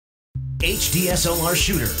HDSLR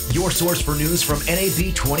Shooter, your source for news from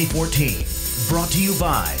NAB 2014. Brought to you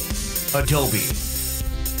by Adobe,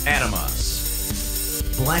 Animas,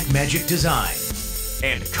 Blackmagic Design,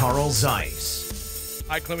 and Carl Zeiss.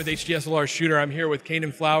 Hi, Clint with HDSLR Shooter. I'm here with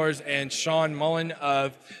Kanan Flowers and Sean Mullen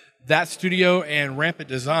of That Studio and Rampant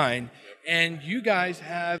Design. And you guys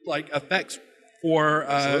have like effects for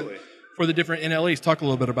the different NLEs. Talk a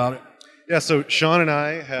little bit about it. Yeah, so Sean and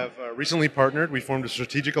I have recently partnered. We formed a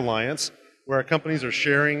strategic alliance where our companies are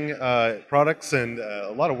sharing products and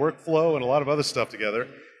a lot of workflow and a lot of other stuff together.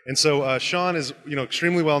 And so Sean is,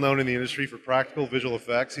 extremely well known in the industry for practical visual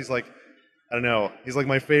effects. He's like, I don't know, he's like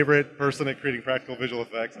my favorite person at creating practical visual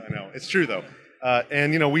effects. I know, it's true though.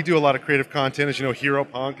 And we do a lot of creative content, as you know, hero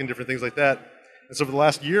punk and different things like that. And so for the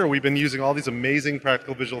last year, we've been using all these amazing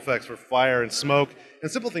practical visual effects for fire and smoke and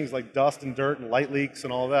simple things like dust and dirt and light leaks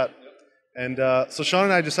and all of that. And so Sean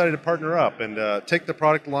and I decided to partner up and take the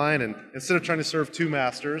product line and instead of trying to serve two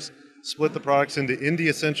masters, split the products into Indie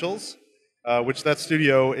Essentials, which That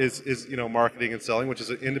Studio is marketing and selling, which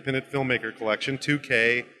is an independent filmmaker collection,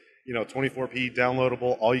 2K, 24p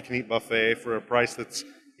downloadable, all-you-can-eat buffet for a price that's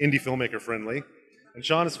indie filmmaker friendly. And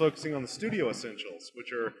Sean is focusing on the Studio Essentials,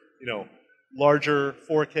 which are larger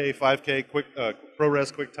 4K, 5K, quick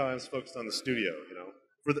ProRes QuickTimes focused on the studio,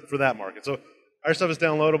 for that market. So our stuff is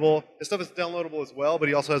downloadable. His stuff is downloadable as well, but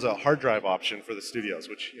he also has a hard drive option for the studios,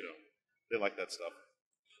 which they like that stuff.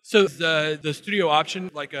 So the studio option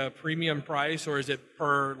like a premium price, or is it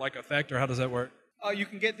per like effect, or how does that work? You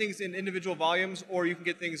can get things in individual volumes, or you can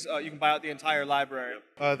get things. You can buy out the entire library.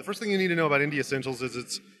 The first thing you need to know about Indie Essentials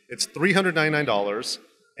is it's $399,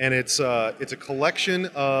 and it's a collection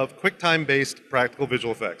of QuickTime-based practical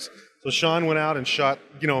visual effects. So Sean went out and shot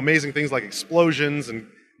amazing things like explosions and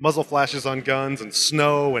muzzle flashes on guns and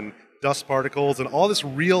snow and dust particles and all this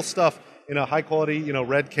real stuff in a high-quality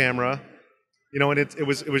red camera. And it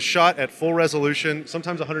was shot at full resolution,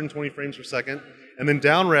 sometimes 120 frames per second, and then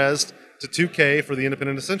down-resed to 2K for the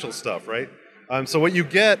independent essentials stuff, right? So what you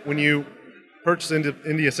get when you purchase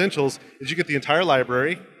Indie Essentials is you get the entire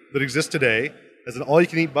library that exists today as an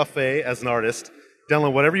all-you-can-eat buffet as an artist.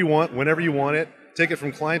 Download whatever you want, whenever you want it. Take it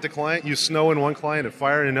from client to client. Use snow in one client and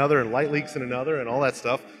fire in another and light leaks in another and all that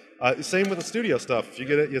stuff. Same with the studio stuff. If you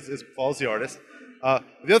get it, it follows the artist. The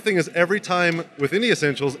other thing is every time with Indie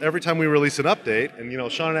Essentials, every time we release an update,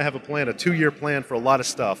 and Sean and I have a 2-year plan for a lot of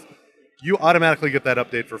stuff, you automatically get that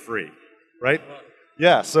update for free, right?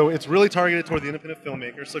 Yeah, so it's really targeted toward the independent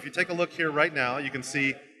filmmaker. So if you take a look here right now, you can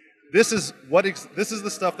see this is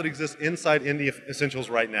the stuff that exists inside Indie Essentials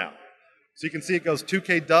right now. So you can see it goes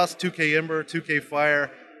 2K dust, 2K ember, 2K fire,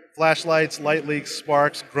 flashlights, light leaks,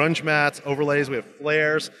 sparks, grunge mats, overlays. We have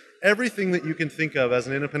flares, everything that you can think of as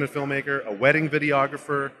an independent filmmaker, a wedding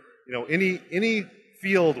videographer, any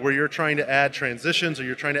field where you're trying to add transitions or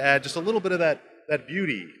you're trying to add just a little bit of that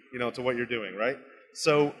beauty, to what you're doing, right?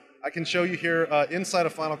 So I can show you here inside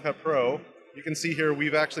of Final Cut Pro. You can see here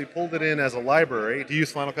we've actually pulled it in as a library. Do you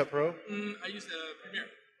use Final Cut Pro? I use Premiere.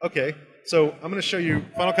 Okay, so I'm going to show you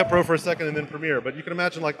Final Cut Pro for a second and then Premiere, but you can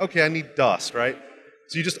imagine okay, I need dust, right?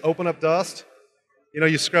 So you just open up dust,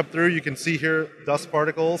 you scrub through, you can see here dust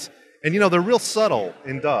particles, and they're real subtle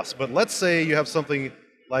in dust, but let's say you have something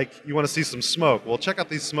like you want to see some smoke. Well, check out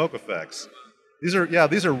these smoke effects. These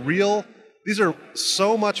are real, these are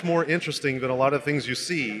so much more interesting than a lot of things you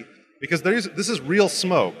see because this is real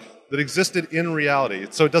smoke that existed in reality.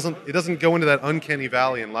 So it doesn't go into that uncanny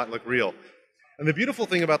valley and not look real. And the beautiful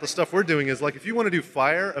thing about the stuff we're doing is if you want to do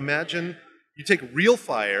fire, imagine you take real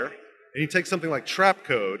fire and you take something like trap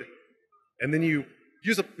code and then you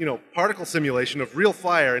use a particle simulation of real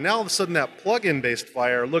fire, and now all of a sudden that plug-in based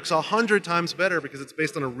fire looks 100 times better because it's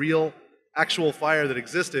based on a real actual fire that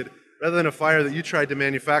existed rather than a fire that you tried to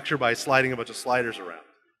manufacture by sliding a bunch of sliders around.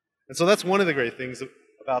 And so that's one of the great things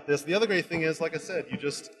about this. The other great thing is, like I said,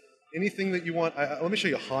 anything that you want. Let me show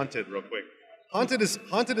you Haunted real quick. Haunted is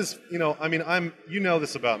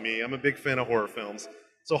this about me. I'm a big fan of horror films.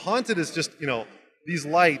 So Haunted is just, these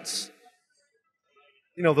lights,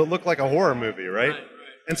 that look like a horror movie, right?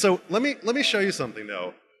 And so let me show you something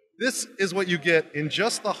though. This is what you get in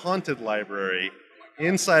just the Haunted library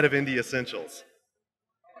inside of Indie Essentials.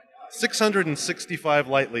 665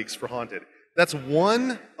 light leaks for Haunted. That's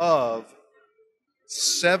one of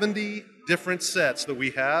 70 different sets that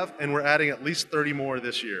we have, and we're adding at least 30 more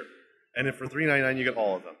this year. And then for $399, you get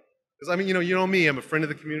all of them. Because you know me, I'm a friend of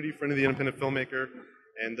the community, friend of the independent filmmaker,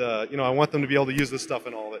 and I want them to be able to use this stuff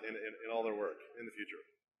in all their work in the future.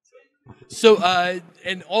 So,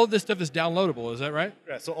 and all of this stuff is downloadable, is that right?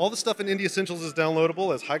 Yeah. So all the stuff in Indie Essentials is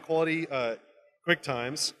downloadable as high quality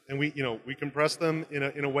QuickTimes, and we compress them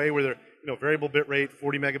in a way where variable bit rate,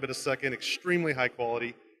 40 megabit a second, extremely high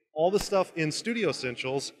quality. All the stuff in Studio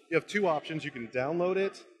Essentials, you have two options. You can download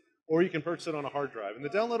it, or you can purchase it on a hard drive. And the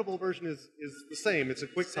downloadable version is the same. It's a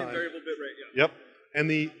QuickTime. Same variable bit rate, yeah. Yep. And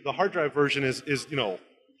the hard drive version is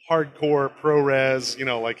hardcore ProRes.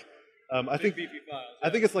 I think beefy files, I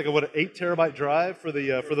think it's like an 8 terabyte drive for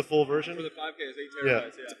the full version. For the 5K is 8 Yeah,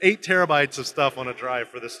 terabytes. it's 8 terabytes of stuff on a drive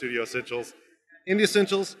for the Studio Essentials. Indie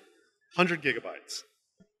Essentials, 100 gigabytes.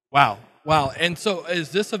 Wow. And so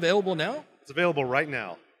is this available now? It's available right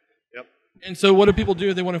now. Yep. And so what do people do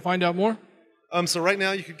if they want to find out more? So right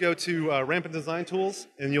now you could go to Rampant Design Tools,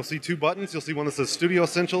 and you'll see two buttons. You'll see one that says Studio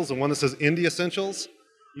Essentials and one that says Indie Essentials.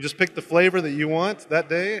 You just pick the flavor that you want that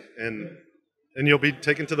day, and you'll be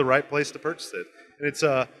taken to the right place to purchase it. And it's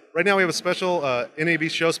right now we have a special NAB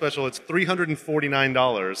show special. It's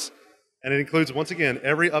 $349, and it includes, once again,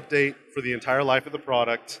 every update for the entire life of the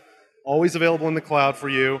product. Always available in the cloud for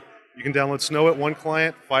you. You can download Snow at one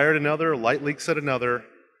client, Fire at another, Light Leaks at another.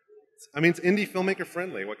 I mean, it's indie filmmaker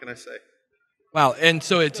friendly. What can I say? Wow. And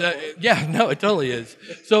so it's, it totally is.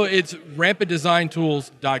 So it's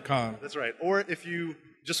rampantdesigntools.com. That's right. Or if you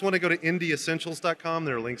just want to go to indieessentials.com,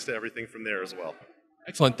 there are links to everything from there as well.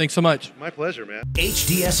 Excellent. Thanks so much. My pleasure, man.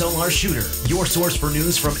 HDSLR Shooter, your source for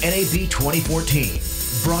news from NAB 2014.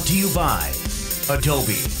 Brought to you by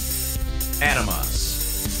Adobe,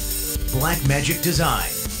 Animas, Blackmagic Design,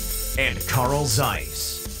 and Carl Zeiss.